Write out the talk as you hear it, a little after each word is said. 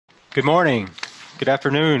Good morning, good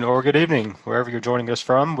afternoon, or good evening, wherever you're joining us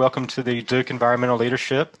from. Welcome to the Duke Environmental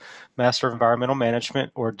Leadership Master of Environmental Management,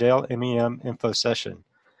 or DEL-MEM info session.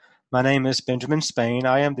 My name is Benjamin Spain.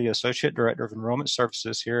 I am the Associate Director of Enrollment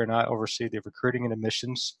Services here, and I oversee the recruiting and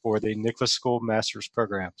admissions for the Nicholas School Master's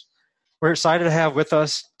programs. We're excited to have with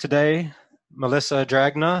us today Melissa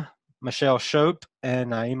Dragna, Michelle Shope,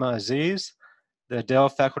 and Naima Aziz. The DEL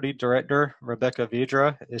Faculty Director, Rebecca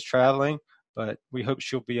Vidra, is traveling, but we hope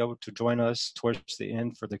she'll be able to join us towards the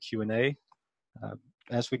end for the Q&A.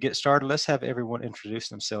 As we get started, let's have everyone introduce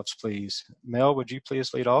themselves, please. Mel, would you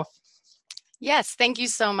please lead off? Yes, thank you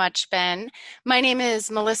so much, Ben. My name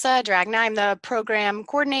is Melissa Dragna. I'm the program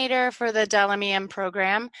coordinator for the DEL-MEM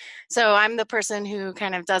program. So I'm the person who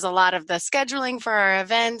kind of does a lot of the scheduling for our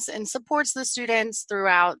events and supports the students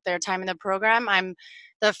throughout their time in the program. I'm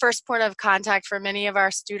the first point of contact for many of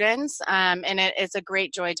our students, and it's a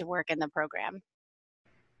great joy to work in the program.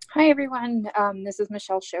 Hi, everyone. This is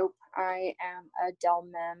Michelle Shope. I am a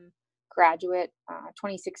DEL-MEM graduate,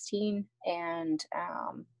 2016, and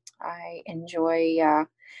I enjoy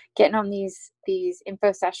getting on these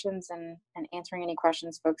info sessions and answering any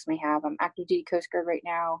questions folks may have. I'm active duty Coast Guard right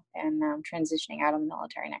now, and I'm transitioning out of the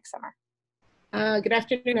military next summer. Good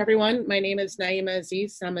afternoon, everyone. My name is Naima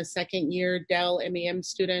Aziz. I'm a second-year DEL-MEM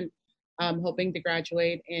student, hoping to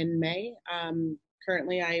graduate in May.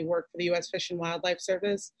 Currently, I work for the U.S. Fish and Wildlife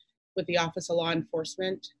Service with the Office of Law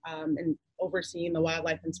Enforcement and overseeing the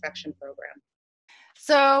Wildlife Inspection Program.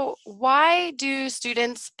 So why do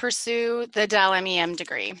students pursue the DEL-MEM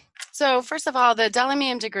degree? So first of all, the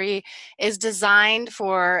DEL-MEM degree is designed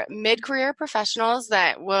for mid-career professionals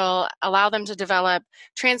that will allow them to develop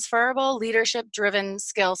transferable leadership-driven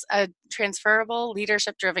skills, a transferable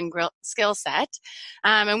leadership-driven skill set.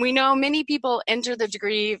 And we know many people enter the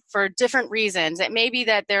degree for different reasons. It may be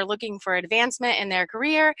that they're looking for advancement in their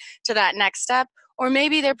career to that next step, or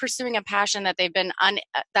maybe they're pursuing a passion that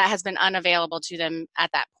that has been unavailable to them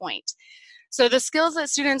at that point. So the skills that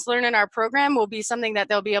students learn in our program will be something that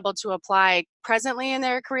they'll be able to apply presently in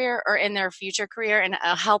their career or in their future career, and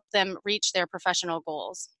help them reach their professional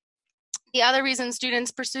goals. The other reason students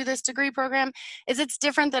pursue this degree program is it's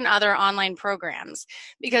different than other online programs,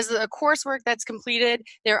 because the coursework that's completed,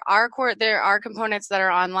 there are components that are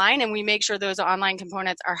online, and we make sure those online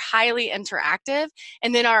components are highly interactive.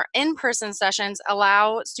 And then our in-person sessions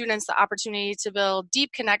allow students the opportunity to build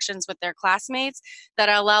deep connections with their classmates that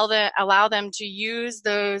allow them to use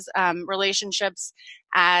those relationships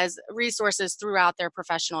as resources throughout their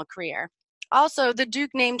professional career. Also, the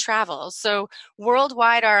Duke name travels. So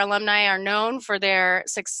worldwide, our alumni are known for their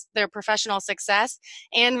professional success,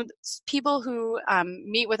 and people who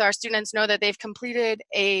meet with our students know that they've completed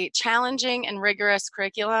a challenging and rigorous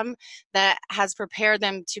curriculum that has prepared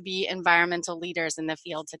them to be environmental leaders in the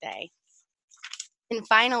field today. And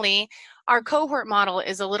finally, our cohort model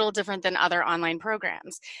is a little different than other online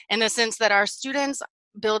programs in the sense that our students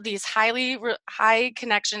build these high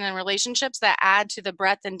connection and relationships that add to the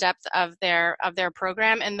breadth and depth of their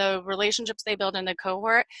program, and the relationships they build in the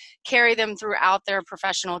cohort carry them throughout their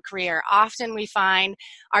professional career. Often we find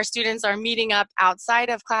our students are meeting up outside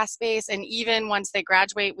of class space, and even once they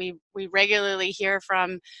graduate, we regularly hear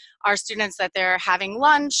from our students that they're having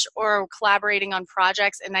lunch or collaborating on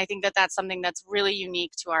projects, and I think that that's something that's really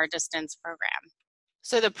unique to our distance program.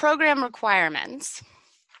 So the program requirements.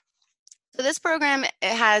 So this program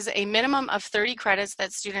has a minimum of 30 credits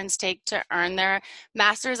that students take to earn their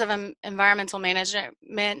Master's of Environmental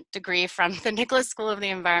Management degree from the Nicholas School of the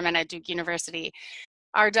Environment at Duke University.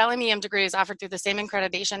 Our DEL-MEM degree is offered through the same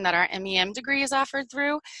accreditation that our MEM degree is offered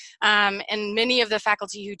through, and many of the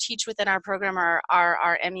faculty who teach within our program are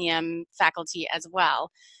our MEM faculty as well.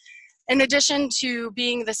 In addition to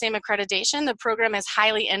being the same accreditation, the program is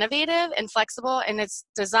highly innovative and flexible, and it's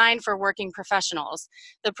designed for working professionals.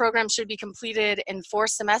 The program should be completed in 4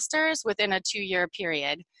 semesters within a 2-year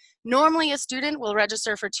period. Normally, a student will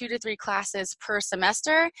register for 2 to 3 classes per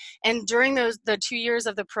semester, and during the 2 years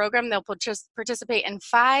of the program, they'll participate in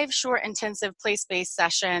 5 short intensive place-based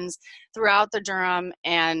sessions throughout the Durham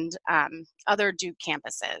and other Duke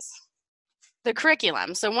campuses. The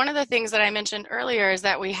curriculum. So one of the things that I mentioned earlier is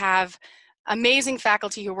that we have amazing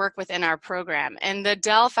faculty who work within our program, and the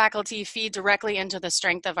DEL faculty feed directly into the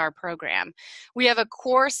strength of our program. We have a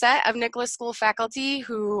core set of Nicholas School faculty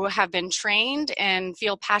who have been trained and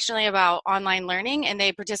feel passionately about online learning, and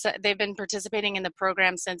they've been participating in the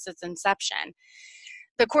program since its inception.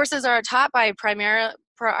 The courses are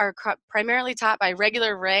primarily taught by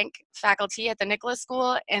regular rank faculty at the Nicholas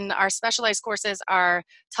School, and our specialized courses are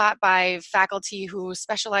taught by faculty who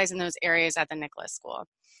specialize in those areas at the Nicholas School.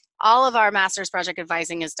 all of our master's project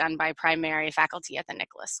advising is done by primary faculty at the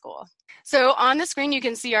Nicholas School. So on the screen, you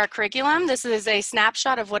can see our curriculum. This is a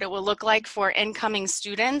snapshot of what it will look like for incoming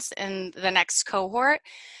students in the next cohort.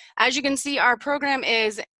 As you can see, our program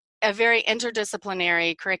is a very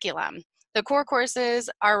interdisciplinary curriculum. The core courses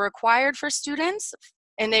are required for students,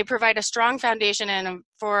 and they provide a strong foundation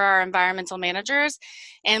for our environmental managers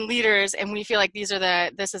and leaders, and we feel like this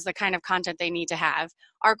is the kind of content they need to have.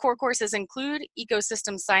 Our core courses include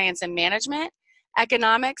ecosystem science and management,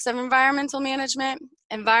 economics of environmental management,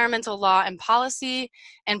 environmental law and policy,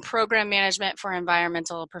 and program management for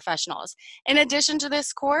environmental professionals. In addition to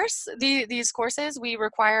this course, these courses, we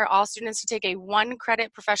require all students to take a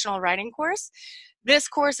 1-credit professional writing course. This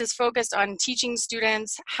course is focused on teaching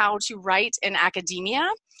students how to write in academia,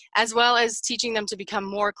 as well as teaching them to become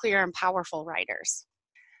more clear and powerful writers.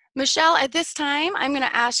 Michelle, at this time, I'm going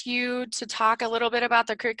to ask you to talk a little bit about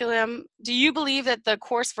the curriculum. Do you believe that the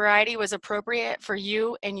course variety was appropriate for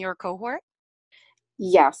you and your cohort?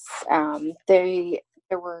 Yes, there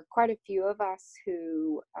were quite a few of us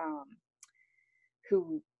who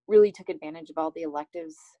really took advantage of all the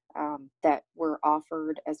electives that were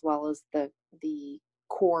offered, as well as the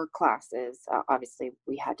core classes. Obviously,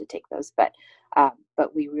 we had to take those, but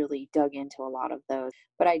we really dug into a lot of those.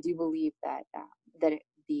 But I do believe that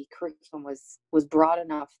the curriculum was broad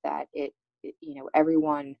enough that it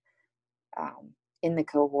everyone in the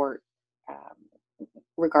cohort,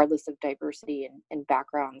 regardless of diversity and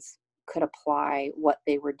backgrounds, could apply what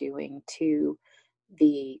they were doing to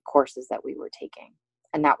the courses that we were taking.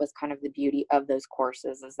 And that was kind of the beauty of those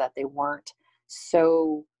courses, is that they weren't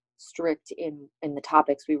so strict in the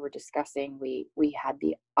topics we were discussing. We had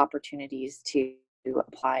the opportunities to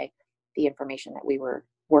apply the information that we were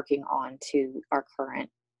working on to our current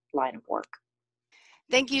line of work.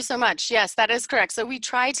 Thank you so much. Yes, that is correct. So we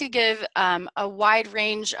try to give a wide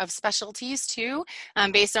range of specialties too,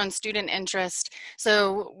 based on student interest.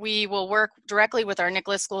 So we will work directly with our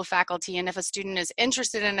Nicholas School faculty, and if a student is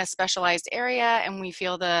interested in a specialized area and we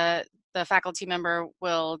feel the faculty member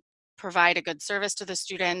will provide a good service to the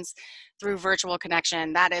students through virtual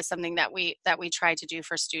connection, that is something that we try to do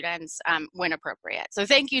for students when appropriate. So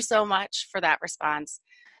thank you so much for that response.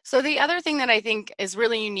 So the other thing that I think is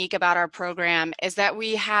really unique about our program is that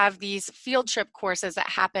we have these field trip courses that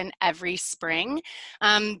happen every spring.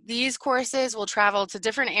 These courses will travel to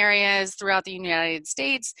different areas throughout the United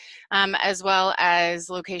States, as well as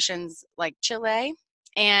locations like Chile.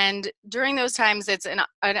 And during those times, it's an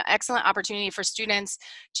excellent opportunity for students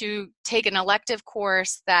to take an elective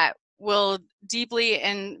course that will deeply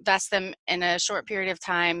invest them in a short period of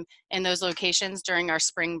time in those locations during our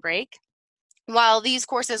spring break. While these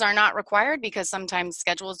courses are not required because sometimes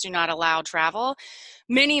schedules do not allow travel,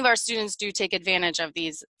 many of our students do take advantage of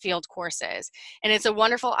these field courses. And it's a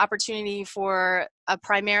wonderful opportunity for a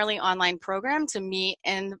primarily online program to meet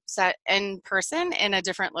in person in a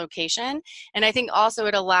different location. And I think also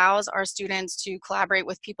it allows our students to collaborate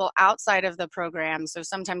with people outside of the program. So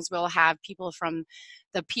sometimes we'll have people from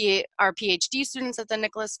our PhD students at the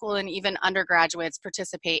Nicholas School and even undergraduates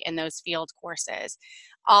participate in those field courses.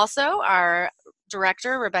 Also, our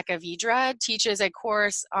director, Rebecca Vidra, teaches a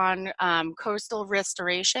course on coastal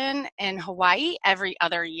restoration in Hawaii every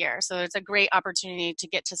other year. So it's a great opportunity to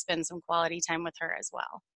get to spend some quality time with her as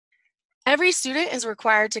well. Every student is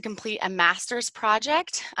required to complete a master's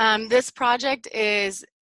project. The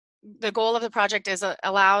goal of the project is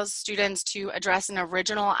allows students to address an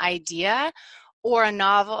original idea or a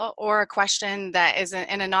novel or a question that is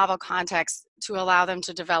in a novel context to allow them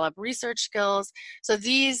to develop research skills. So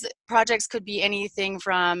these projects could be anything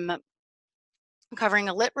from covering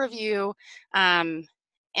a lit review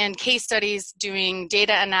and case studies, doing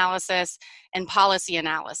data analysis and policy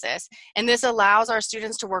analysis. And this allows our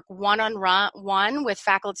students to work one-on-one with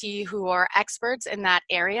faculty who are experts in that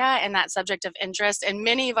area and that subject of interest. And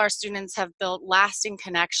many of our students have built lasting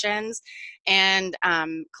connections and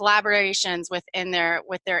collaborations with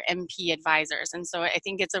their MP advisors. And so I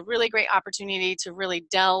think it's a really great opportunity to really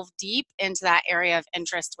delve deep into that area of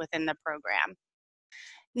interest within the program.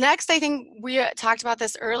 Next, I think we talked about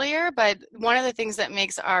this earlier, but one of the things that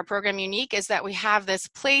makes our program unique is that we have this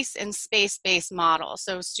place and space-based model.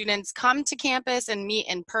 So students come to campus and meet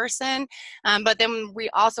in person, but then we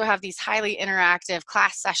also have these highly interactive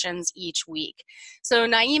class sessions each week. So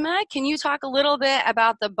Naima, can you talk a little bit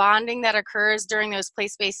about the bonding that occurs during those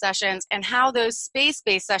place-based sessions and how those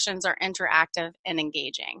space-based sessions are interactive and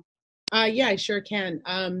engaging? Yeah, I sure can.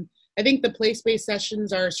 I think the place-based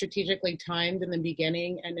sessions are strategically timed in the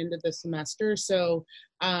beginning and into the semester. So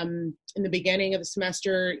in the beginning of the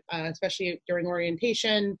semester, especially during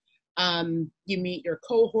orientation, You meet your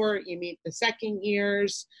cohort, you meet the second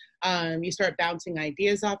years, you start bouncing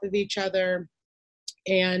ideas off of each other,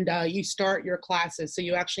 and you start your classes. So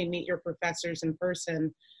you actually meet your professors in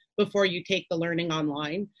person before you take the learning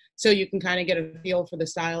online. So you can kind of get a feel for the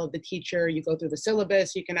style of the teacher. You go through the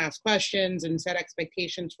syllabus, you can ask questions and set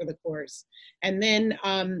expectations for the course. And then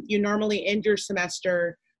you normally end your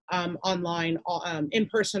semester online, in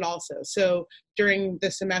person also. So during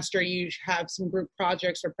the semester, you have some group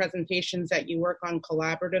projects or presentations that you work on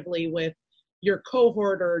collaboratively with your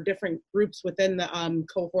cohort or different groups within the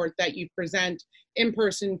cohort that you present in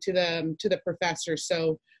person to the professor.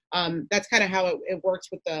 So that's kind of how it works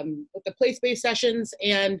with the place-based sessions.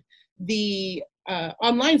 And the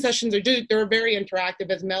online sessions they're very interactive.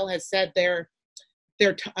 As Mel has said, they're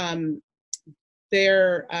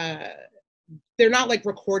not like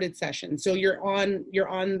recorded sessions. So you're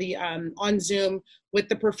on Zoom with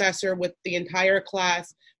the professor, with the entire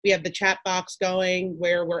class. We have the chat box going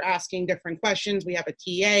where we're asking different questions. We have a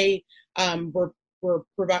TA.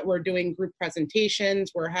 We're doing group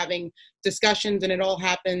presentations. We're having discussions, and it all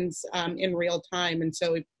happens in real time. And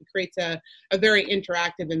so it creates a very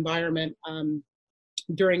interactive environment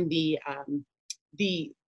during the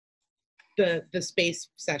space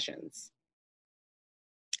sessions.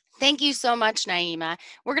 Thank you so much, Naima.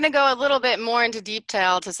 We're going to go a little bit more into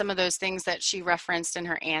detail to some of those things that she referenced in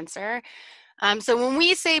her answer. So when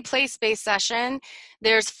we say place-based session,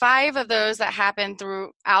 there's 5 of those that happen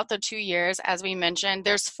throughout the 2 years, as we mentioned.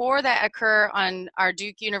 There's 4 that occur on our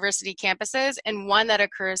Duke University campuses and 1 that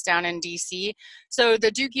occurs down in DC. So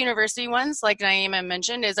the Duke University ones, like Naima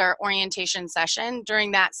mentioned, is our orientation session.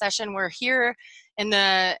 During that session, we're here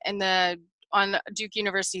on Duke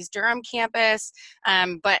University's Durham campus,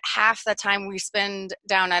 but half the time we spend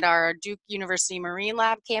down at our Duke University Marine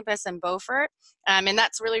Lab campus in Beaufort. And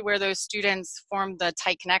that's really where those students form the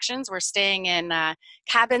tight connections. We're staying in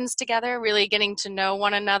cabins together, really getting to know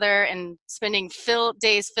one another and spending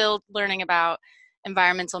days filled learning about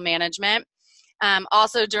environmental management.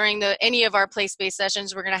 Also, during any of our place-based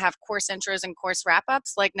sessions, we're going to have course intros and course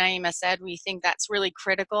wrap-ups. Like Naima said, we think that's really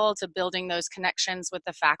critical to building those connections with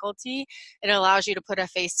the faculty. It allows you to put a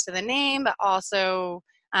face to the name, but also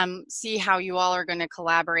see how you all are going to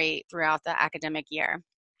collaborate throughout the academic year.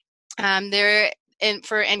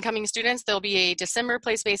 For incoming students, there'll be a December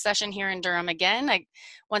place-based session here in Durham again.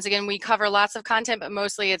 Once again, we cover lots of content, but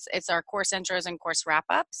mostly it's our course intros and course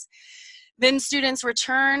wrap-ups. Then students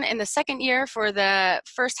return in the second year for the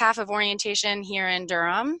first half of orientation here in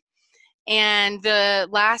Durham. And the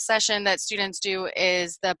last session that students do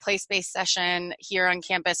is the place-based session here on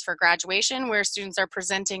campus for graduation, where students are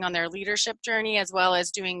presenting on their leadership journey as well as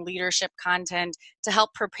doing leadership content to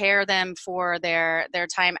help prepare them for their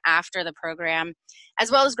time after the program, as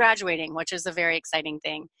well as graduating, which is a very exciting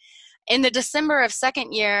thing. In the December of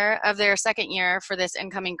their second year for this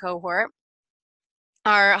incoming cohort,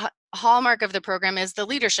 our hallmark of the program is the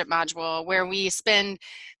leadership module, where we spend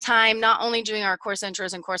time not only doing our course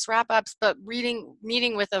intros and course wrap-ups, but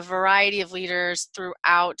meeting with a variety of leaders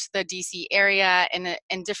throughout the DC area and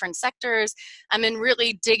in different sectors, and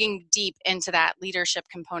really digging deep into that leadership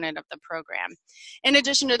component of the program. In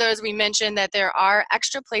addition to those, we mentioned that there are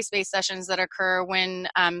extra place-based sessions that occur when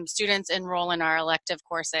students enroll in our elective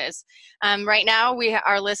courses. Right now,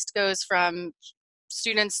 our list goes from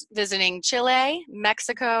students visiting Chile,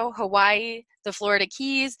 Mexico, Hawaii, the Florida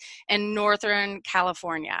Keys, and Northern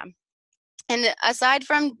California. And aside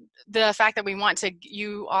from the fact that we want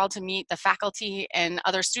you all to meet the faculty and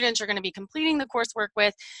other students you're going to be completing the coursework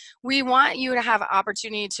with, we want you to have an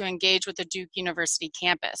opportunity to engage with the Duke University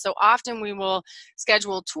campus. So often we will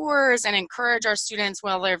schedule tours and encourage our students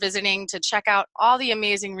while they're visiting to check out all the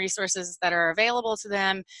amazing resources that are available to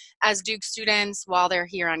them as Duke students while they're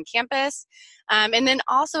here on campus. And then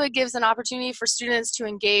also it gives an opportunity for students to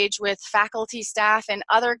engage with faculty, staff, and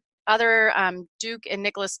other Duke and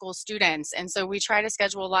Nicholas School students. And so we try to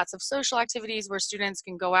schedule lots of social activities where students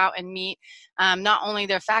can go out and meet not only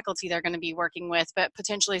their faculty they're going to be working with, but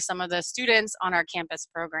potentially some of the students on our campus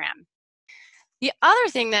program. The other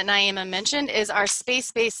thing that Naima mentioned is our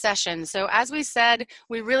space-based sessions. So as we said,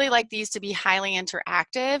 we really like these to be highly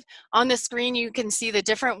interactive. On the screen, you can see the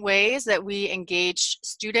different ways that we engage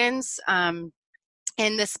students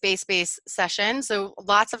in the space-based session. So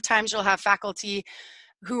lots of times you'll have faculty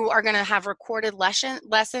who are going to have recorded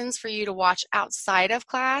lessons for you to watch outside of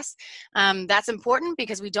class. That's important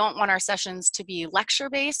because we don't want our sessions to be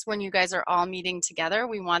lecture-based when you guys are all meeting together.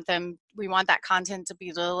 We want that content to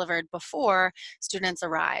be delivered before students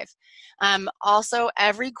arrive. Also,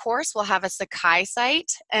 every course will have a Sakai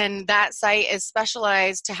site, and that site is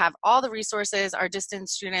specialized to have all the resources our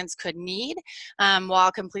distance students could need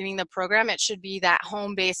while completing the program. It should be that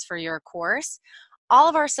home base for your course. All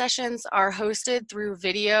of our sessions are hosted through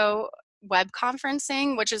video web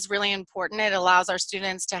conferencing, which is really important. It allows our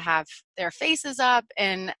students to have their faces up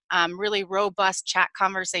and really robust chat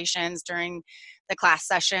conversations during the class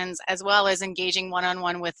sessions, as well as engaging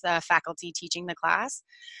one-on-one with the faculty teaching the class.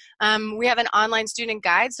 We have an online student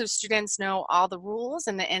guide, so students know all the rules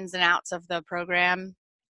and the ins and outs of the program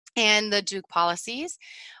and the Duke policies.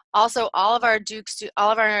 Also, all of our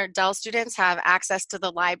DEL students have access to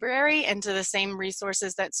the library and to the same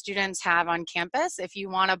resources that students have on campus. If you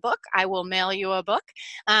want a book, I will mail you a book.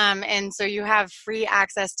 And so you have free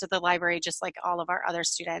access to the library just like all of our other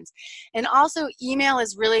students. And also, email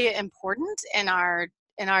is really important in our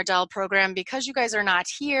DEL program because you guys are not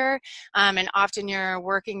here and often you're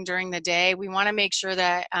working during the day. We want to make sure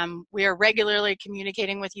that we are regularly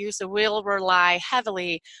communicating with you, so we'll rely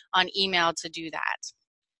heavily on email to do that.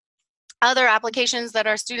 Other applications that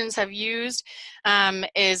our students have used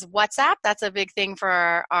is WhatsApp. That's a big thing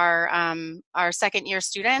for our second year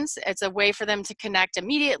students. It's a way for them to connect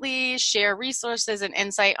immediately, share resources and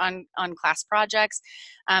insight on class projects.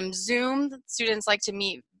 Zoom, students like to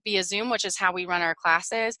meet via Zoom, which is how we run our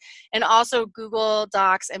classes, and also Google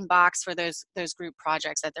Docs and Box for those group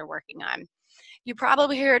projects that they're working on. You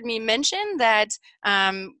probably heard me mention that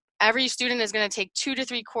every student is going to take 2 to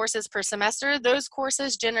 3 courses per semester. Those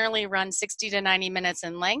courses generally run 60 to 90 minutes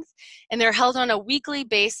in length, and they're held on a weekly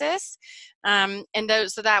basis.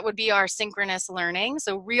 So that would be our synchronous learning,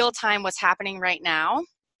 so real time what's happening right now.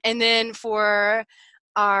 And then for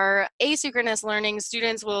our asynchronous learning,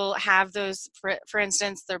 students will have those, for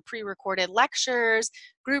instance, their pre-recorded lectures,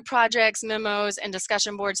 group projects, memos, and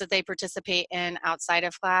discussion boards that they participate in outside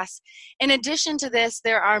of class. In addition to this,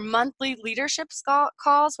 there are monthly leadership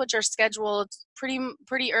calls, which are scheduled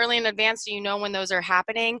pretty early in advance, so you know when those are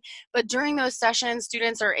happening. But during those sessions,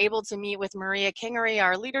 students are able to meet with Maria Kingery,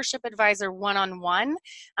 our leadership advisor, one-on-one,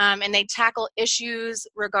 and they tackle issues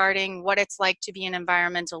regarding what it's like to be an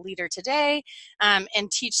environmental leader today, and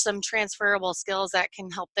teach some transferable skills that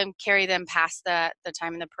can help them carry them past the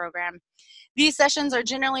time in the program. These sessions are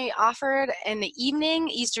generally offered in the evening,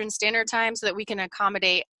 Eastern Standard Time, so that we can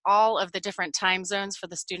accommodate all of the different time zones for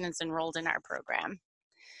the students enrolled in our program.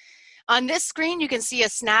 On this screen, you can see a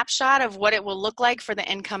snapshot of what it will look like for the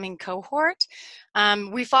incoming cohort.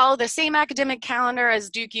 We follow the same academic calendar as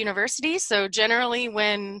Duke University, so generally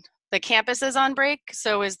when the campus is on break,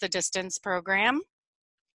 so is the distance program.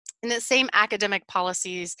 And the same academic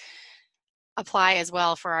policies apply as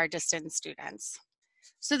well for our distance students.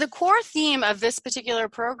 So the core theme of this particular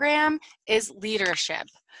program is leadership.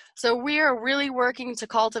 So we are really working to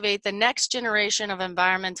cultivate the next generation of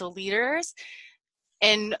environmental leaders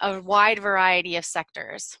in a wide variety of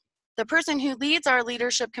sectors. The person who leads our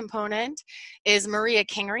leadership component is Maria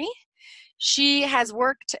Kingery. She has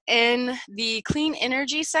worked in the clean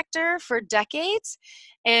energy sector for decades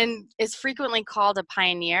and is frequently called a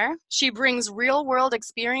pioneer. She brings real-world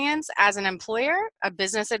experience as an employer, a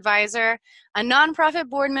business advisor, a nonprofit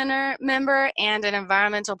board member, and an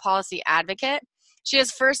environmental policy advocate. She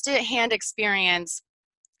has first-hand experience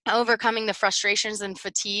overcoming the frustrations and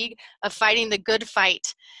fatigue of fighting the good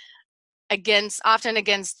fight often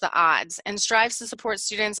against the odds, and strives to support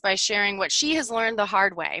students by sharing what she has learned the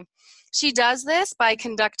hard way. She does this by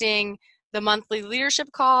conducting the monthly leadership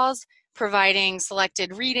calls, providing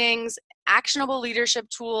selected readings, actionable leadership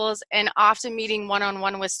tools, and often meeting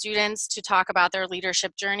one-on-one with students to talk about their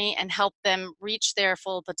leadership journey and help them reach their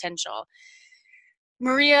full potential.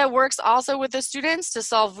 Maria works also with the students to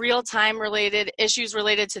solve real-time issues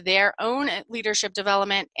related to their own leadership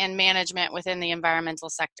development and management within the environmental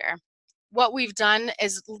sector. What we've done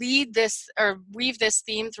is weave this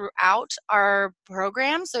theme throughout our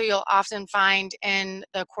program. So you'll often find in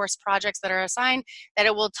the course projects that are assigned that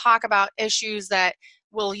it will talk about issues that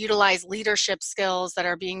will utilize leadership skills that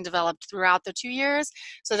are being developed throughout the 2 years,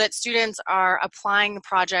 so that students are applying the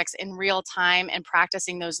projects in real time and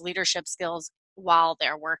practicing those leadership skills while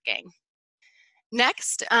they're working.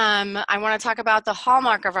 Next, I want to talk about the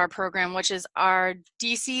hallmark of our program, which is our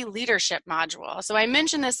DC leadership module. So I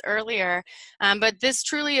mentioned this earlier, but this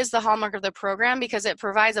truly is the hallmark of the program because it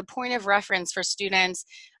provides a point of reference for students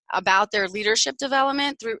about their leadership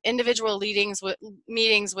development through individual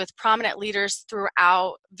meetings with prominent leaders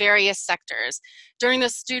throughout various sectors. During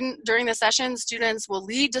the session, students will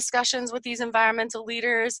lead discussions with these environmental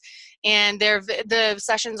leaders, and the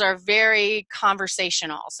sessions are very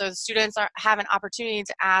conversational. So the students have an opportunity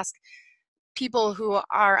to ask people who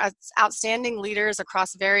are outstanding leaders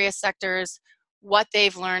across various sectors what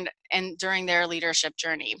they've learned during their leadership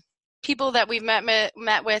journey. People that we've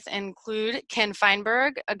met with include Ken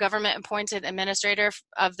Feinberg, a government-appointed administrator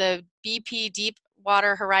of the BP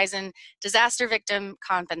Deepwater Horizon Disaster Victim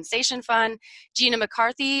Compensation Fund, Gina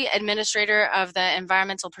McCarthy, administrator of the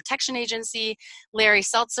Environmental Protection Agency, Larry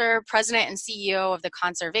Seltzer, president and CEO of the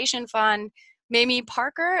Conservation Fund, Mamie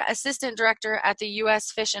Parker, assistant director at the U.S.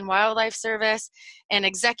 Fish and Wildlife Service, and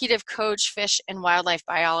executive coach fish and wildlife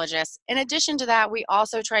biologist. In addition to that, we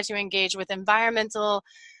also try to engage with environmental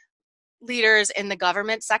leaders in the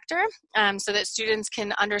government sector so that students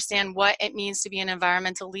can understand what it means to be an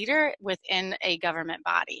environmental leader within a government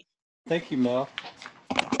body. Thank you, Mel.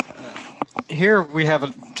 Here we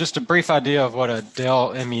have just a brief idea of what a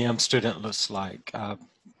DEL-MEM student looks like.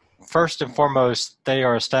 First and foremost, they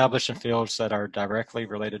are established in fields that are directly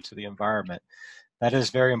related to the environment. That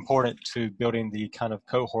is very important to building the kind of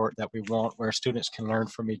cohort that we want, where students can learn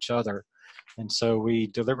from each other. And so we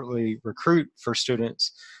deliberately recruit for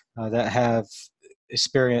students that have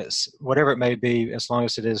experience, whatever it may be, as long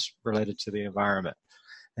as it is related to the environment.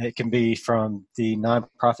 It can be from the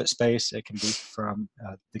nonprofit space, it can be from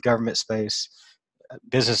the government space,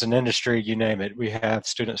 business and industry, you name it. We have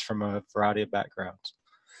students from a variety of backgrounds.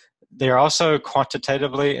 They are also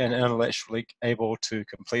quantitatively and intellectually able to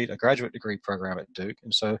complete a graduate degree program at Duke.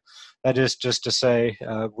 And so that is just to say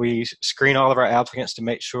we screen all of our applicants to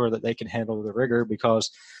make sure that they can handle the rigor, because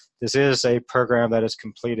this is a program that is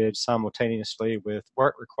completed simultaneously with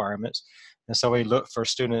work requirements. And so we look for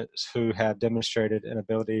students who have demonstrated an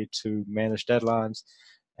ability to manage deadlines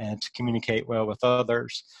and to communicate well with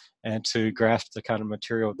others and to grasp the kind of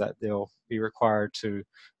material that they'll be required to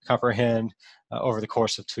comprehend over the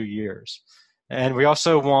course of 2 years. And we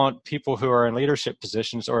also want people who are in leadership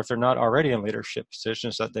positions, or if they're not already in leadership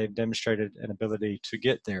positions, that they've demonstrated an ability to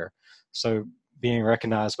get there. So being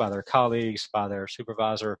recognized by their colleagues, by their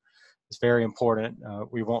supervisor, is very important.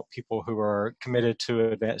 We want people who are committed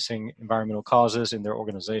to advancing environmental causes in their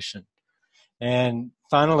organization. And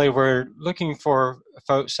finally, we're looking for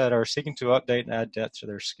folks that are seeking to update and add depth to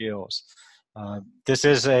their skills. This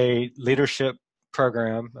is a leadership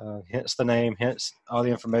program, hence the name, hence all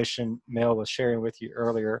the information Mel was sharing with you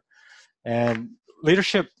earlier. And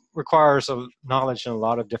leadership requires a knowledge in a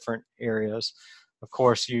lot of different areas. Of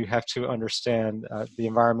course, you have to understand the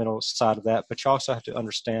environmental side of that, but you also have to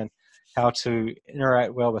understand how to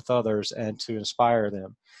interact well with others and to inspire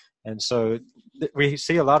them. And so we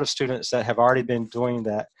see a lot of students that have already been doing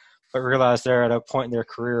that, but realize they're at a point in their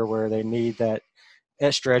career where they need that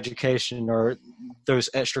extra education or those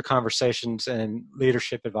extra conversations and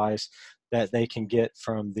leadership advice that they can get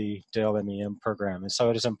from the DEL-MEM program. And so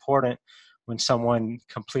it is important when someone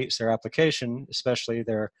completes their application, especially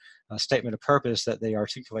their statement of purpose, that they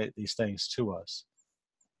articulate these things to us.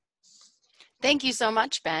 Thank you so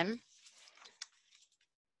much, Ben.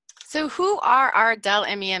 So who are our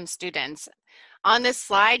DEL-MEM students? On this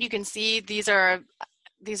slide, you can see these are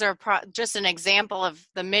just an example of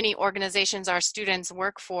the many organizations our students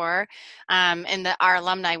work for and that our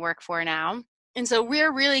alumni work for now. And so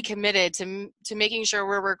we're really committed to making sure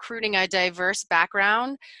we're recruiting a diverse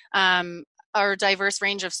background or diverse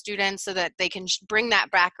range of students so that they can bring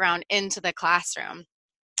that background into the classroom.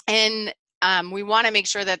 And we want to make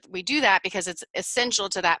sure that we do that because it's essential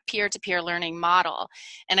to that peer-to-peer learning model.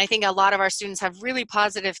 And I think a lot of our students have really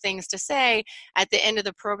positive things to say at the end of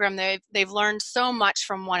the program. They've learned so much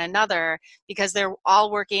from one another because they're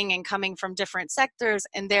all working and coming from different sectors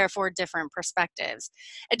and therefore different perspectives.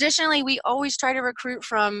 Additionally, we always try to recruit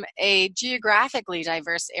from a geographically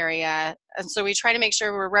diverse area. And so we try to make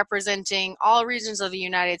sure we're representing all regions of the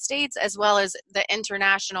United States as well as the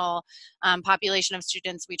international population of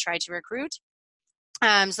students we try to recruit.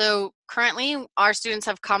 So currently our students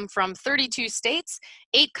have come from 32 states,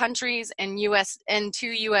 8 countries, and 2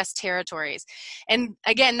 US territories. And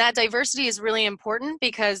again, that diversity is really important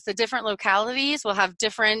because the different localities will have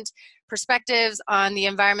different perspectives on the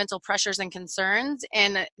environmental pressures and concerns,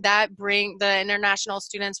 and the international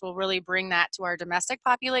students will really bring that to our domestic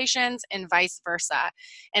populations and vice versa.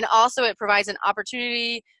 And also it provides an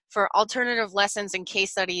opportunity for alternative lessons and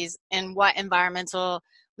case studies in what environmental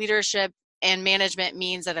leadership and management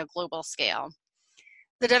means at a global scale.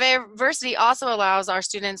 The diversity also allows our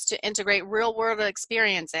students to integrate real-world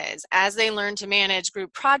experiences as they learn to manage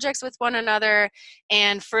group projects with one another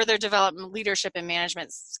and further develop leadership and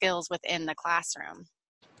management skills within the classroom.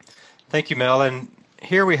 Thank you, Mel. And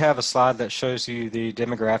here we have a slide that shows you the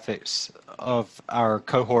demographics of our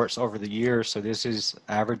cohorts over the years. So this is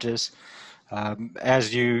averages.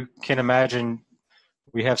 As you can imagine,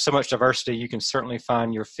 we have so much diversity, you can certainly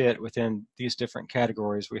find your fit within these different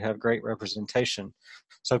categories. We have great representation.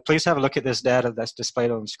 So please have a look at this data that's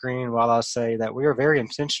displayed on the screen while I say that we are very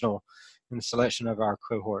intentional in the selection of our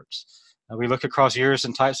cohorts. We look across years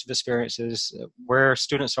and types of experiences, where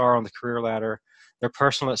students are on the career ladder, their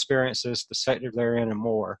personal experiences, the sector they're in, and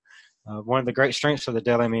more. One of the great strengths of the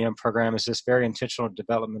DEL-MEM program is this very intentional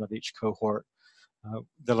development of each cohort.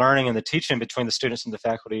 The learning and the teaching between the students and the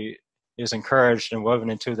faculty is encouraged and woven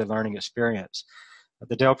into the learning experience.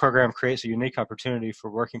 The DEL program creates a unique opportunity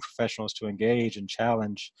for working professionals to engage and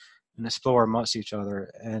challenge and explore amongst each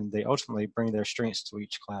other, and they ultimately bring their strengths to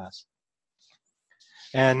each class.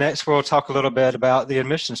 And next we'll talk a little bit about the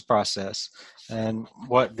admissions process and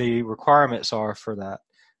what the requirements are for that.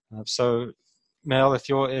 So Mel, if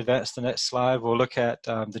you'll advance the next slide, we'll look at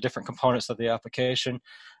the different components of the application.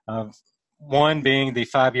 One being the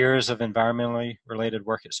 5 years of environmentally related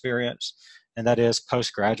work experience, and that is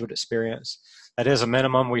postgraduate experience. That is a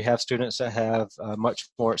minimum. We have students that have much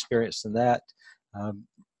more experience than that,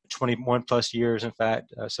 21 plus years, in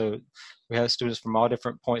fact. So we have students from all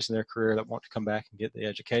different points in their career that want to come back and get the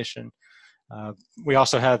education. We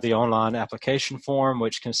also have the online application form,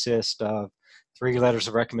 which consists of 3 letters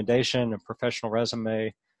of recommendation, a professional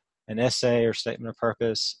resume, an essay or statement of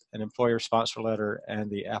purpose, an employer sponsor letter, and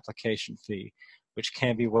the application fee, which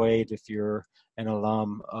can be waived if you're an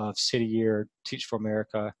alum of City Year, Teach for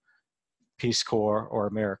America, Peace Corps, or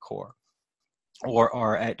AmeriCorps, or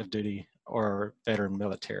are active duty or veteran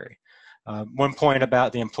military. One point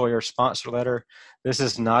about the employer sponsor letter: this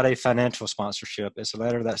is not a financial sponsorship. It's a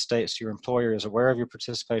letter that states your employer is aware of your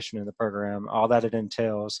participation in the program, all that it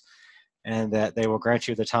entails, and that they will grant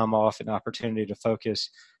you the time off and opportunity to focus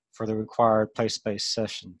for the required place-based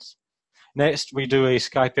sessions. Next, we do a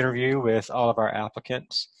Skype interview with all of our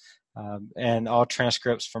applicants, and all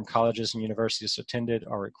transcripts from colleges and universities attended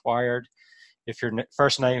are required. If your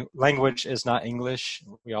first language is not English,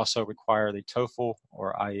 we also require the TOEFL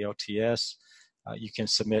or IELTS. You can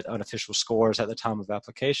submit unofficial scores at the time of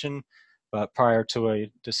application, but prior to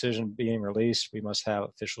a decision being released, we must have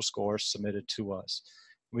official scores submitted to us.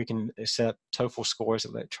 We can accept TOEFL scores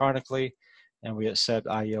electronically, and we accept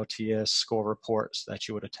IELTS score reports that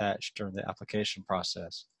you would attach during the application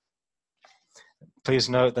process. Please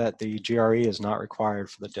note that the GRE is not required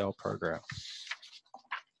for the DEL program.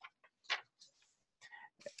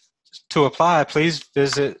 To apply, please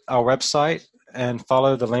visit our website and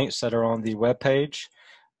follow the links that are on the webpage.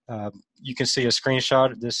 You can see a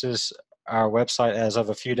screenshot. This is our website as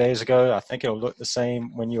of a few days ago. I think it'll look the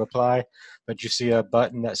same when you apply, but you see a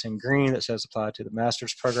button that's in green that says apply to the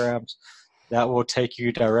master's programs. That will take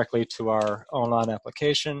you directly to our online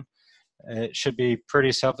application. It should be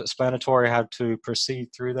pretty self-explanatory how to proceed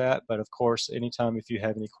through that, but of course, anytime if you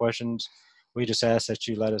have any questions, we just ask that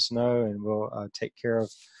you let us know, and we'll take care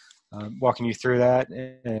of walking you through that.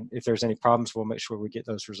 And if there's any problems, we'll make sure we get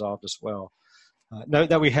those resolved as well. Note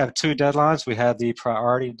that we have 2 deadlines. We have the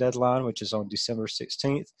priority deadline, which is on December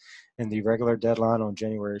 16th, and the regular deadline on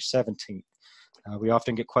January 17th. We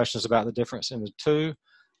often get questions about the difference in the 2.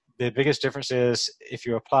 The biggest difference is if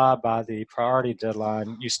you apply by the priority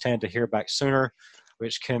deadline, you stand to hear back sooner,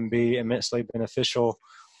 which can be immensely beneficial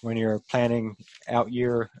when you're planning out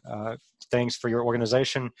year things for your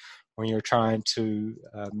organization, when you're trying to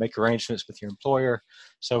make arrangements with your employer.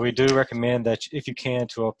 So we do recommend that if you can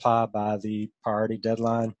to apply by the priority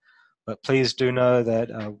deadline, but please do know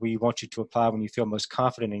that we want you to apply when you feel most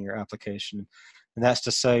confident in your application. And that's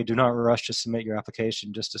to say, do not rush to submit your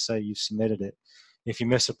application just to say you've submitted it. If you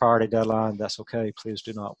miss a priority deadline, that's okay. Please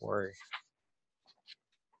do not worry.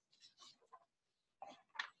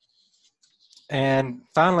 And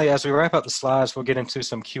finally, as we wrap up the slides, we'll get into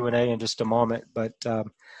some Q&A in just a moment. But I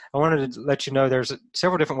wanted to let you know there's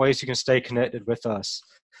several different ways you can stay connected with us.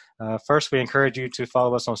 First, we encourage you to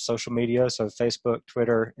follow us on social media, so Facebook,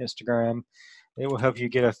 Twitter, Instagram. It will help you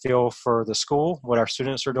get a feel for the school, what our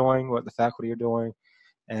students are doing, what the faculty are doing,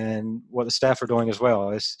 and what the staff are doing as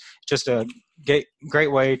well. It's just a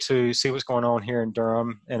great way to see what's going on here in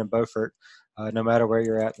Durham and in Beaufort, no matter where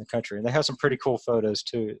you're at in the country. And they have some pretty cool photos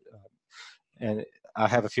too. And I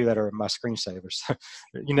have a few that are my screensavers.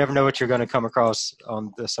 You never know what you're going to come across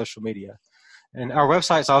on the social media. And our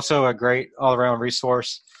website is also a great all-around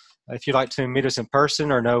resource. If you'd like to meet us in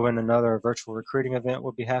person or know when another virtual recruiting event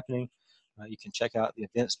will be happening, you can check out the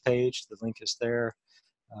events page. The link is there.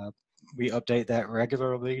 We update that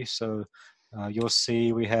regularly, so you'll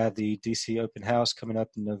see we have the DC Open House coming up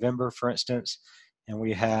in November, for instance, and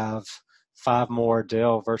we have 5 more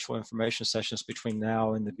DEL virtual information sessions between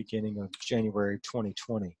now and the beginning of January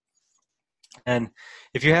 2020. And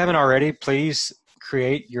if you haven't already, please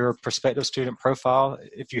create your prospective student profile.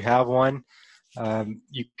 If you have one,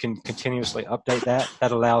 you can continuously update that.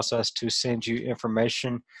 That allows us to send you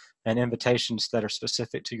information and invitations that are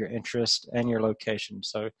specific to your interest and your location.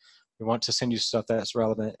 So we want to send you stuff that's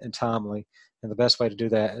relevant and timely. And the best way to do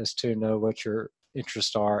that is to know what your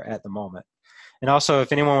interests are at the moment. And also,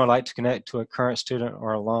 if anyone would like to connect to a current student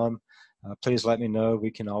or alum, please let me know.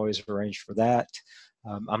 We can always arrange for that.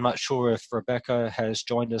 I'm not sure if Rebecca has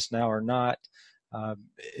joined us now or not.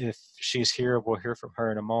 If she's here, we'll hear from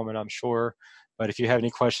her in a moment, I'm sure. But if you have any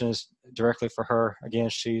questions directly for her, again,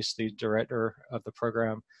 she's the director of the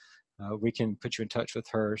program. We can put you in touch with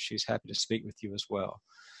her. She's happy to speak with you as well.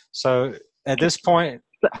 So at this point,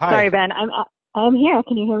 hi. Sorry, Ben, I'm here.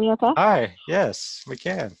 Can you hear me okay? Hi, yes, we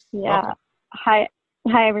can. Yeah. Welcome.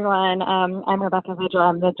 Hi, everyone. I'm Rebecca Vigil.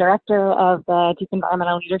 I'm the director of the Deep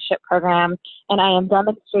Environmental Leadership Program, and I am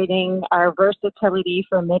demonstrating our versatility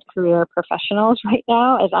for mid-career professionals right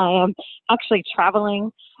now, as I am actually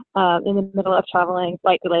traveling, in the middle of traveling,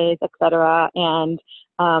 flight delays, etc. And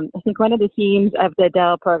I think one of the themes of the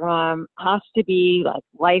DEL program has to be like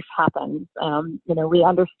life happens. We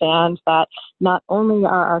understand that not only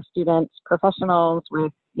are our students professionals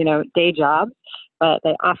with, day jobs, but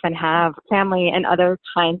they often have family and other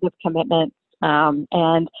kinds of commitments. And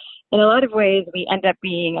in a lot of ways, we end up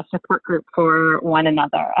being a support group for one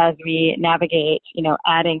another as we navigate,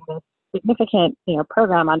 adding this significant,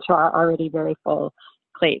 program onto our already very full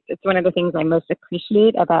plate. It's one of the things I most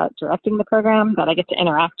appreciate about directing the program, that I get to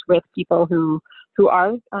interact with people who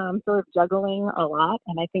are sort of juggling a lot.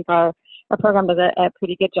 And I think our program does a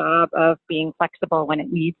pretty good job of being flexible when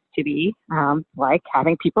it needs to be, like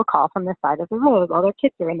having people call from the side of the road while their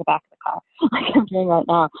kids are in the back of the car, like I'm doing right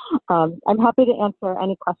now. I'm happy to answer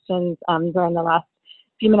any questions during the last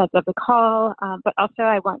few minutes of the call, but also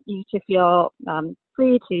I want you to feel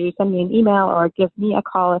free to send me an email or give me a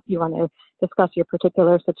call if you want to discuss your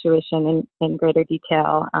particular situation in greater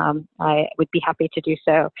detail. I would be happy to do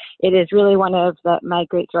so. It is really one of my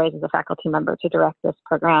great joys as a faculty member to direct this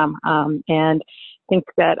program, and I think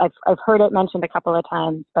that I've heard it mentioned a couple of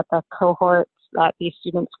times, but the cohorts that these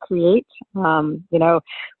students create,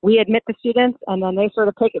 we admit the students and then they sort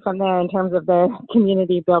of take it from there in terms of their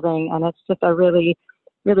community building, and it's just a really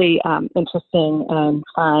interesting and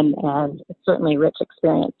fun and certainly rich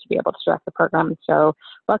experience to be able to direct the program. So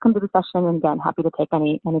welcome to the session, and again, happy to take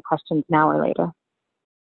any questions now or later.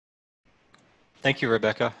 Thank you,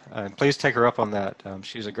 Rebecca. Please take her up on that.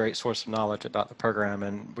 She's a great source of knowledge about the program,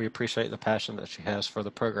 and we appreciate the passion that she has for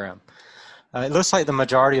the program. It looks like the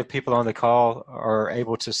majority of people on the call are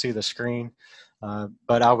able to see the screen,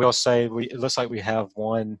 but I will say it looks like we have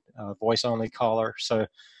one voice-only caller. So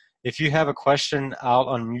if you have a question, I'll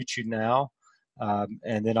unmute you now,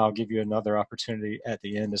 and then I'll give you another opportunity at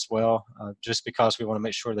the end as well, just because we want to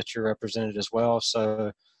make sure that you're represented as well.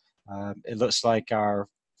 So it looks like our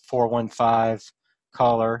 415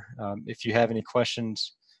 caller, if you have any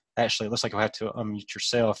questions, actually it looks like you'll have to unmute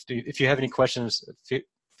yourself. If you have any questions,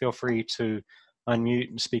 feel free to unmute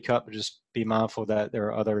and speak up, but just be mindful that there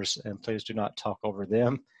are others, and please do not talk over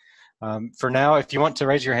them. For now, if you want to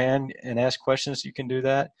raise your hand and ask questions, you can do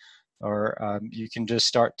that, or you can just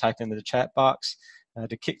start typing into the chat box.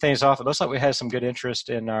 To kick things off, it looks like we had some good interest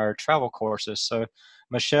in our travel courses. So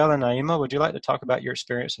Michelle and Naima, would you like to talk about your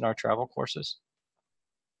experience in our travel courses?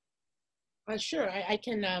 Sure, I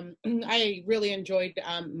can. I really enjoyed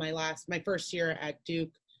my first year at Duke.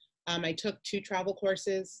 I took 2 travel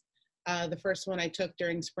courses. The first one I took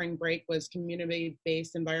during spring break was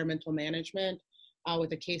community-based environmental management,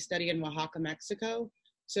 with a case study in Oaxaca, Mexico.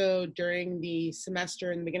 So during the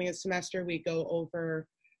semester, in the beginning of the semester, we go over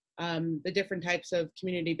the different types of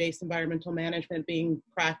community-based environmental management being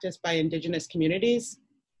practiced by indigenous communities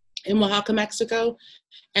in Oaxaca, Mexico.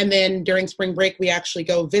 And then during spring break, we actually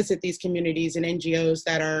go visit these communities and NGOs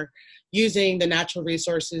that are using the natural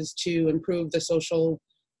resources to improve the social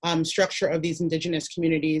structure of these indigenous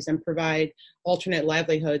communities and provide alternate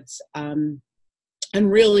livelihoods, and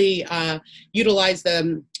really utilize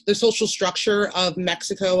the social structure of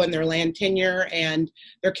Mexico and their land tenure and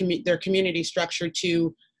their community structure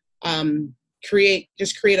to create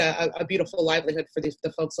a beautiful livelihood for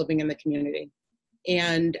the folks living in the community.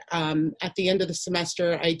 And at the end of the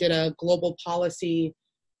semester, I did a global policy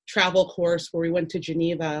travel course where we went to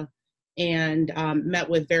Geneva and met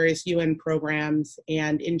with various UN programs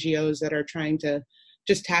and NGOs that are trying to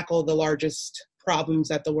just tackle the largest problems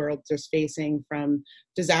that the world is facing, from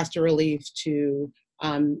disaster relief to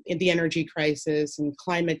the energy crisis and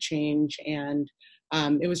climate change. And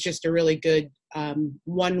it was just a really good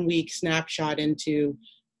 1 week snapshot into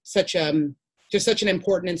such an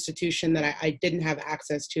important institution that I didn't have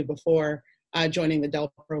access to before joining the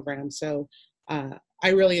DEL program. So I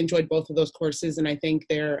really enjoyed both of those courses, and I think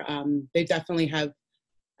they definitely have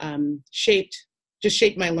shaped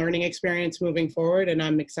my learning experience moving forward, and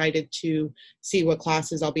I'm excited to see what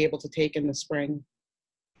classes I'll be able to take in the spring.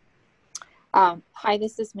 Hi,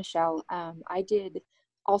 this is Michelle. I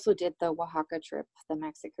also did the Oaxaca trip, the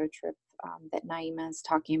Mexico trip that Naima is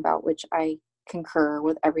talking about, which I concur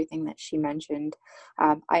with everything that she mentioned.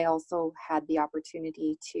 I also had the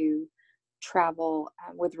opportunity to travel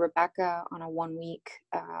with Rebecca on a 1 week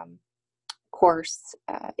course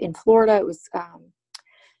in Florida. It was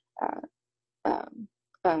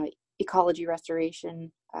ecology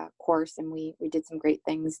restoration course, and we did some great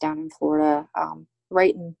things down in Florida,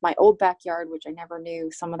 right in my old backyard, which I never knew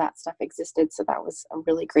some of that stuff existed. So that was a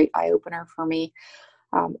really great eye-opener for me.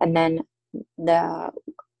 And then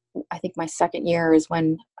I think my second year is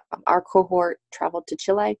when our cohort traveled to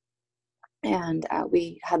Chile, and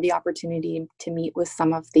we had the opportunity to meet with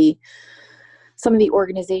some of the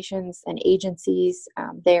organizations and agencies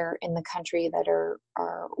there in the country that are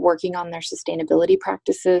working on their sustainability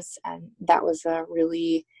practices. And that was a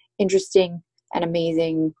really interesting and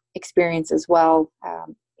amazing experience as well.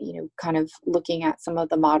 Kind of looking at some of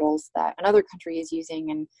the models that another country is using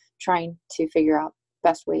and trying to figure out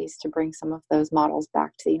best ways to bring some of those models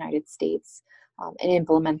back to the United States and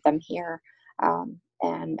implement them here.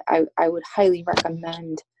 And I would highly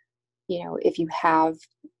recommend, if you have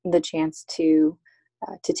the chance to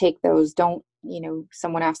take those, don't,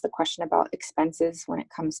 someone asked the question about expenses when it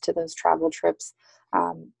comes to those travel trips.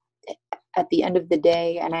 At the end of the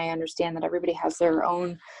day, and I understand that everybody has their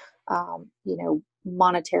own,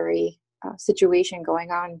 monetary situation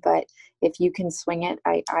going on, but if you can swing it,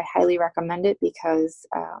 I highly recommend it, because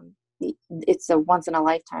it's a once in a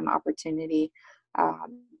lifetime opportunity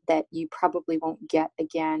that you probably won't get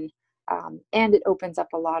again. And it opens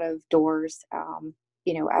up a lot of doors.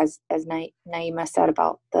 As Naima said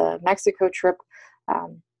about the Mexico trip,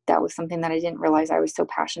 that was something that I didn't realize I was so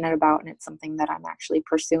passionate about. And it's something that I'm actually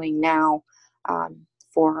pursuing now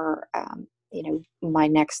for, my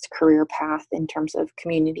next career path in terms of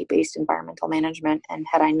community-based environmental management. And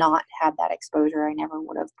had I not had that exposure, I never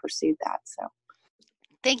would have pursued that. So.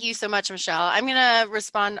 Thank you so much, Michelle. I'm going to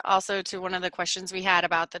respond also to one of the questions we had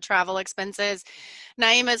about the travel expenses.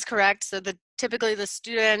 Naima is correct. So typically the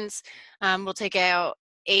students will take out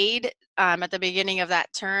aid at the beginning of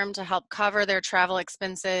that term to help cover their travel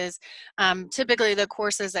expenses. Typically the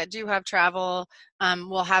courses that do have travel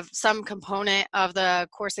will have some component of the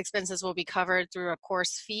course expenses will be covered through a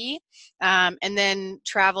course fee. And then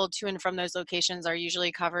travel to and from those locations are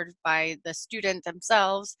usually covered by the student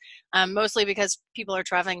themselves, mostly because people are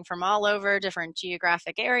traveling from all over different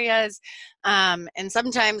geographic areas. And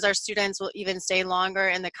sometimes our students will even stay longer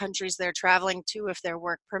in the countries they're traveling to if their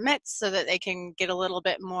work permits, so that they can get a little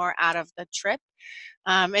bit more out of the trip.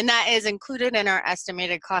 And that is included in our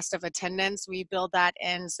estimated cost of attendance. We build that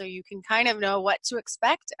in so you can kind of know what to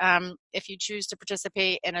expect if you choose to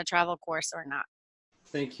participate in a travel course or not.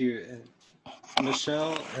 Thank you,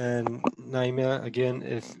 Michelle and Naima. Again,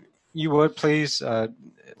 if you would please,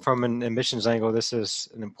 from an admissions angle, this is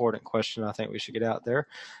an important question I think we should get out there.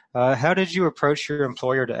 How did you approach your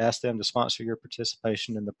employer to ask them to sponsor your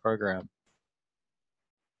participation in the program?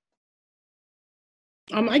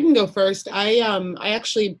 I can go first. I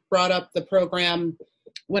actually brought up the program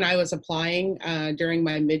when I was applying during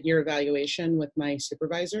my mid-year evaluation with my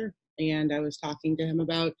supervisor, and I was talking to him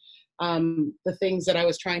about the things that I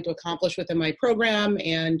was trying to accomplish within my program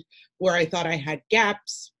and where I thought I had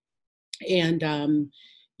gaps. And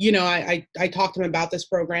I talked to him about this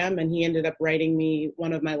program, and he ended up writing me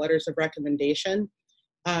one of my letters of recommendation.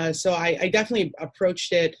 So I definitely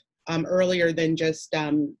approached it earlier than just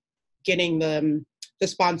getting the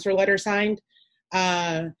sponsor letter signed.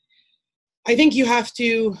 I think you have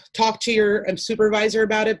to talk to your supervisor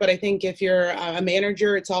about it, but I think if you're a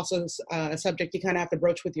manager, it's also a subject you kind of have to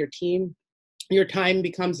broach with your team. Your time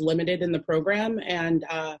becomes limited in the program, and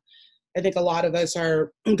I think a lot of us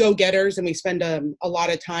are go-getters, and we spend a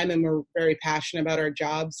lot of time, and we're very passionate about our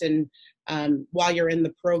jobs, and while you're in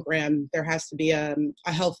the program, there has to be a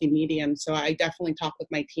healthy medium. So I definitely talked with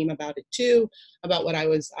my team about it too, about what I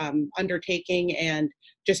was undertaking, and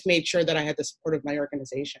just made sure that I had the support of my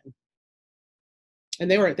organization. And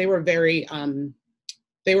they were very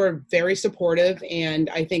supportive, and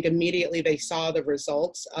I think immediately they saw the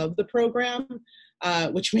results of the program,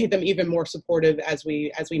 which made them even more supportive as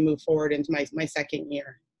we move forward into my second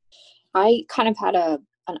year. I kind of had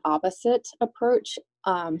an opposite approach,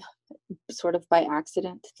 sort of by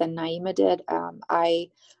accident, than Naima did.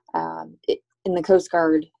 In the Coast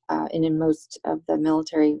Guard and in most of the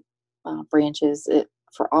military branches,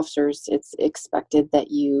 for officers, it's expected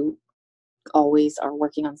that you always are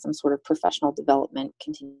working on some sort of professional development,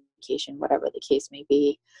 continuation, whatever the case may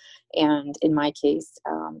be. And in my case,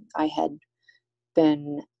 I had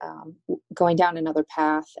been going down another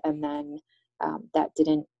path, and then that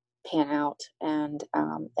didn't pan out, and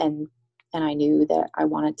I knew that I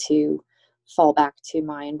wanted to fall back to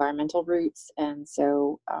my environmental roots. And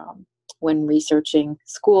so when researching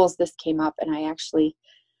schools, this came up, and I actually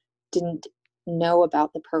didn't know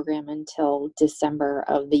about the program until December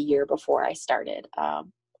of the year before I started.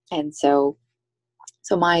 And so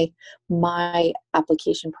my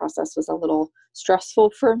application process was a little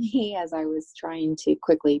stressful for me as I was trying to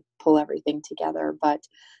quickly pull everything together. But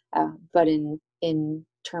in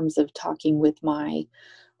terms of talking with my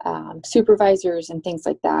supervisors and things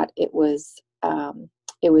like that, it wasn't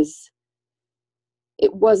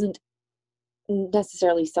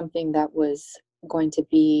necessarily something that was going to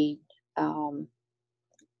be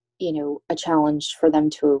a challenge for them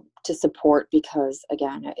to support, because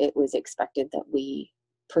again, it was expected that we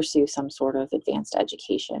pursue some sort of advanced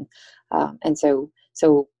education. And so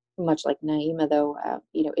much like Naima, though,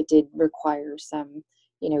 it did require some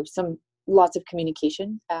lots of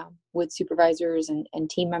communication with supervisors and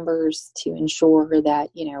team members to ensure that,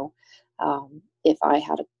 if I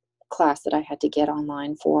had a class that I had to get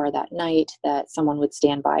online for that night, that someone would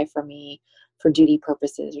stand by for me for duty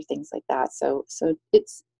purposes or things like that. So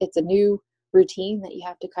it's a new routine that you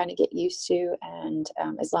have to kind of get used to. And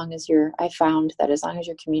I found that as long as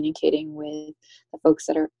you're communicating with the folks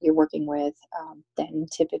that you're working with, then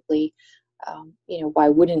typically, why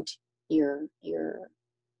wouldn't the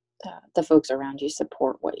folks around you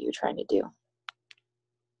support what you're trying to do?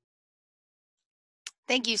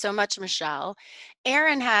 Thank you so much, Michelle.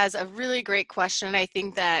 Erin has a really great question, I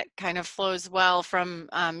think, that kind of flows well from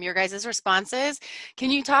your guys' responses.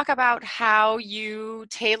 Can you talk about how you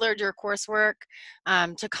tailored your coursework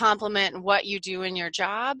to complement what you do in your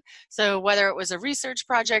job? So whether it was a research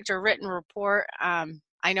project or written report,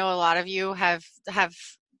 I know a lot of you have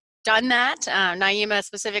done that. Naima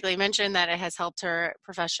specifically mentioned that it has helped her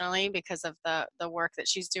professionally because of the work that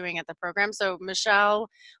she's doing at the program. So Michelle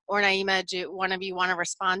or Naima, do one of you want to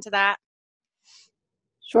respond to that?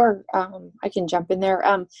 Sure, I can jump in there.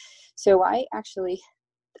 So I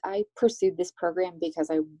pursued this program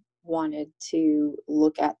because I wanted to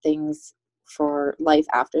look at things for life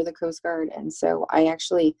after the Coast Guard. And so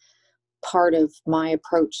part of my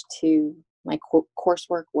approach to my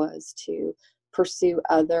coursework was to pursue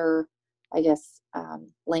other,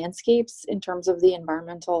 landscapes in terms of the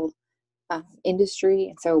environmental industry.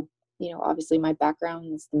 And so, obviously my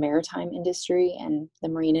background is the maritime industry and the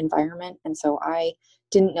marine environment. And so I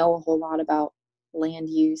didn't know a whole lot about land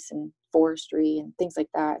use and forestry and things like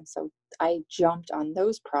that. And so I jumped on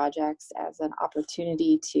those projects as an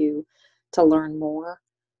opportunity to learn more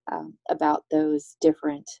about those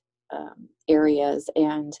different areas.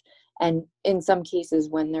 And in some cases,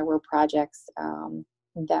 when there were projects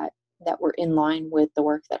that were in line with the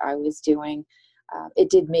work that I was doing, it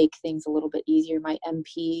did make things a little bit easier. My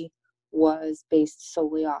MP was based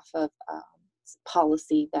solely off of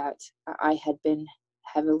policy that I had been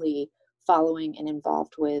heavily following and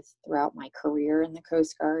involved with throughout my career in the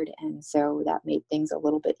Coast Guard. And so that made things a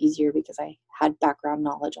little bit easier because I had background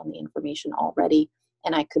knowledge on the information already,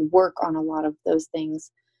 and I could work on a lot of those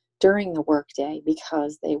things during the workday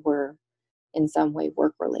because they were in some way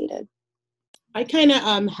work related. I kind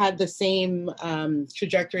of had the same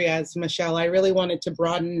trajectory as Michelle. I really wanted to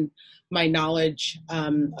broaden my knowledge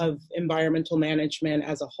of environmental management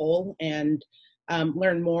as a whole and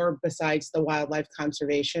learn more besides the wildlife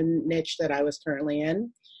conservation niche that I was currently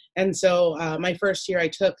in. And so my first year I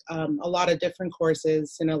took a lot of different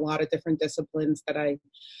courses in a lot of different disciplines that I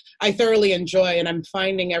thoroughly enjoy, and I'm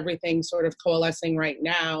finding everything sort of coalescing right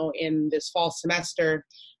now in this fall semester.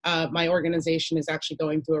 My organization is actually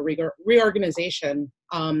going through a reorganization,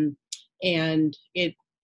 and it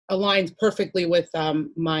aligns perfectly with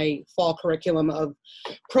my fall curriculum of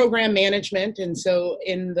program management. And so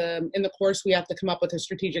in the course, we have to come up with a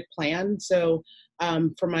strategic plan. So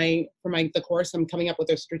for the course, I'm coming up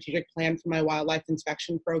with a strategic plan for my wildlife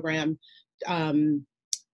inspection program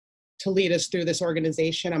to lead us through this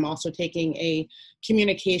organization. I'm also taking a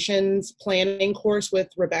communications planning course with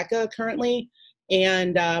Rebecca currently.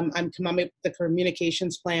 And I'm coming up with the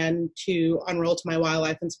communications plan to unroll to my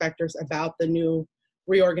wildlife inspectors about the new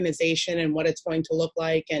reorganization and what it's going to look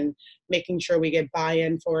like, and making sure we get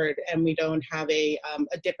buy-in for it and we don't have a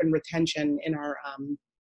dip in retention in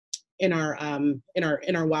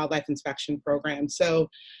our wildlife inspection program. So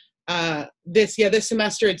this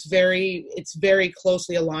semester it's very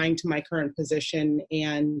closely aligned to my current position,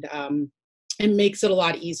 and it makes it a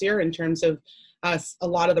lot easier in terms of a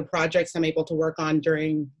lot of the projects I'm able to work on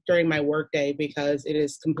during my workday, because it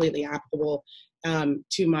is completely applicable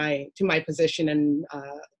to my position, and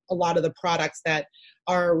a lot of the products that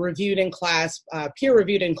are reviewed in class, peer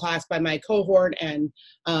reviewed in class by my cohort, and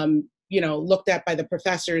looked at by the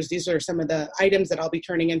professors. These are some of the items that I'll be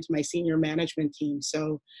turning into my senior management team.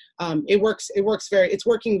 So it's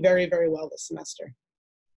working very, very well this semester.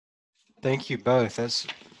 Thank you both. That's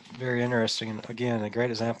very interesting. And again, a great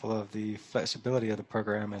example of the flexibility of the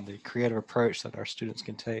program and the creative approach that our students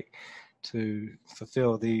can take to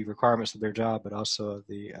fulfill the requirements of their job, but also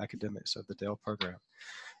the academics of the DEL program.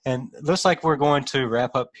 And it looks like we're going to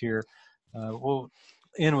wrap up here. We'll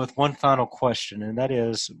end with one final question, and that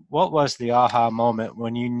is, what was the aha moment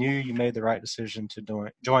when you knew you made the right decision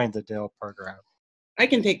to join the DEL program? I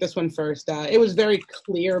can take this one first. It was very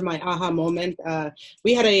clear, my aha moment.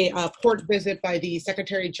 We had a port visit by the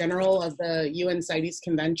Secretary General of the UN CITES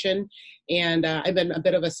Convention, and I've been a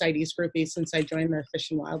bit of a CITES groupie since I joined the Fish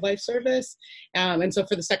and Wildlife Service. And so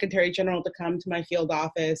for the Secretary General to come to my field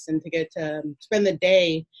office and to get to spend the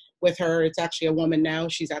day with her, it's actually a woman now,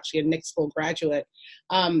 she's actually a Nick School graduate,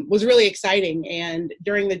 was really exciting. And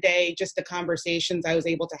during the day, just the conversations I was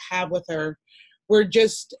able to have with her were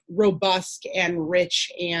just robust and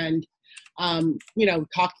rich, and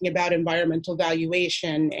talking about environmental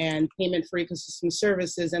valuation and payment for ecosystem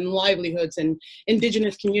services and livelihoods and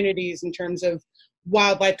indigenous communities in terms of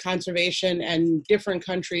wildlife conservation and different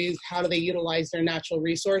countries, how do they utilize their natural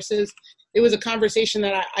resources. It was a conversation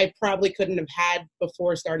that I probably couldn't have had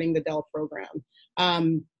before starting the DEL program,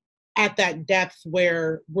 at that depth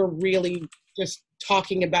where we're really just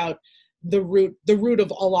talking about the root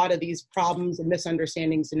of a lot of these problems and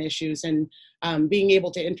misunderstandings and issues, and being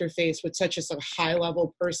able to interface with such a high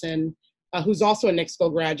level person who's also a Nick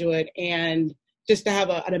School graduate, and just to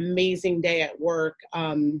have an amazing day at work.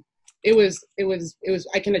 It was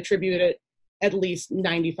I can attribute it at least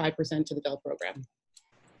 95% to the DEL program.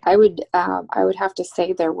 I would have to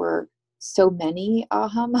say there were so many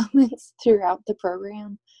aha moments throughout the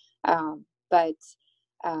program, but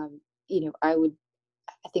I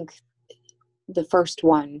think the first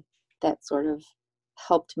one that sort of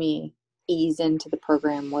helped me ease into the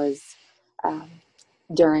program was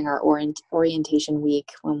during our orientation week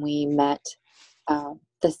when we met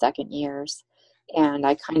the second years. And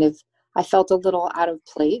I felt a little out of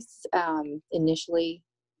place initially,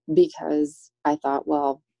 because I thought,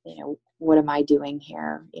 well, what am I doing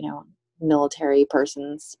here? Military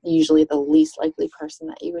person's usually the least likely person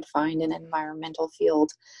that you would find in an environmental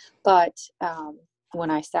field. But when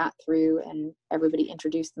I sat through and everybody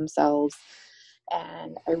introduced themselves,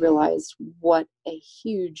 and I realized what a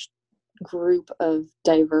huge group of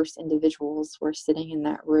diverse individuals were sitting in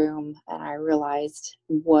that room, and I realized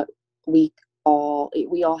what we all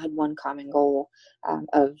had one common goal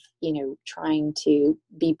of trying to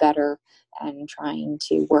be better and trying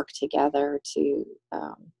to work together to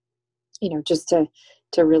just to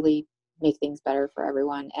really make things better for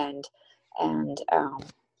everyone. And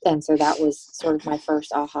so that was sort of my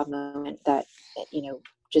first aha moment that,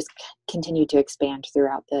 just continued to expand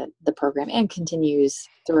throughout the program, and continues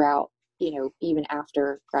throughout, even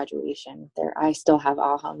after graduation. I still have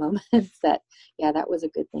aha moments that, yeah, that was a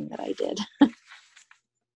good thing that I did.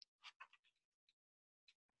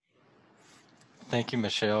 Thank you,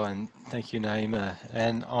 Michelle, and thank you, Naima.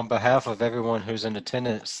 And on behalf of everyone who's in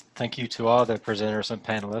attendance, thank you to all the presenters and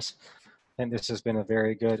panelists. I think this has been a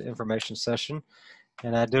very good information session.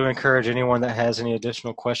 And I do encourage anyone that has any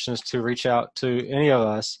additional questions to reach out to any of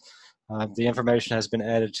us. The information has been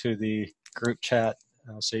added to the group chat,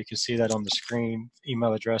 so you can see that on the screen,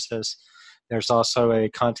 email addresses. There's also a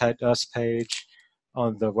contact us page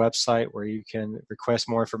on the website where you can request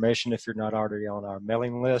more information if you're not already on our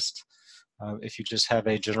mailing list. If you just have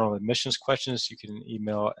a general admissions questions, you can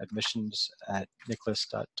email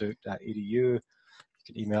admissions@nicholas.duke.edu. You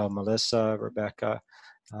can email Melissa, Rebecca,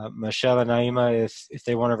 Michelle, and Naima if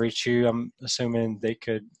they want to reach you. I'm assuming they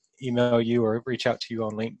could email you or reach out to you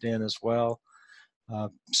on LinkedIn as well.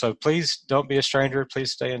 So please don't be a stranger.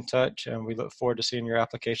 Please stay in touch, and we look forward to seeing your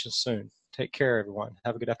applications soon. Take care, everyone.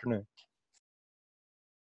 Have a good afternoon.